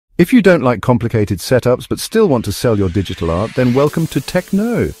If you don't like complicated setups but still want to sell your digital art, then welcome to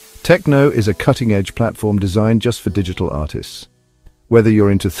Techno. Techno is a cutting-edge platform designed just for digital artists. Whether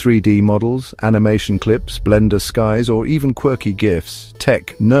you're into 3D models, animation clips, Blender skies, or even quirky GIFs,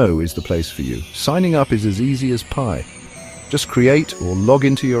 Techno is the place for you. Signing up is as easy as pie. Just create or log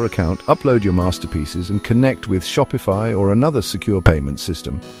into your account, upload your masterpieces, and connect with Shopify or another secure payment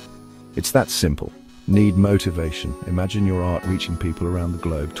system. It's that simple. Need motivation. Imagine your art reaching people around the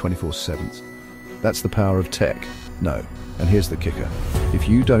globe 24/7. That's the power of Techno. And here's the kicker. If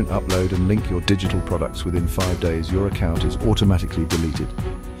you don't upload and link your digital products within 5 days, your account is automatically deleted.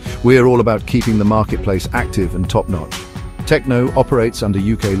 We're all about keeping the marketplace active and top-notch. Techno operates under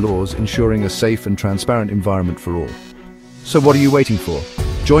UK laws, ensuring a safe and transparent environment for all. So what are you waiting for?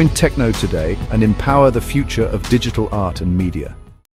 Join Techno today and empower the future of digital art and media.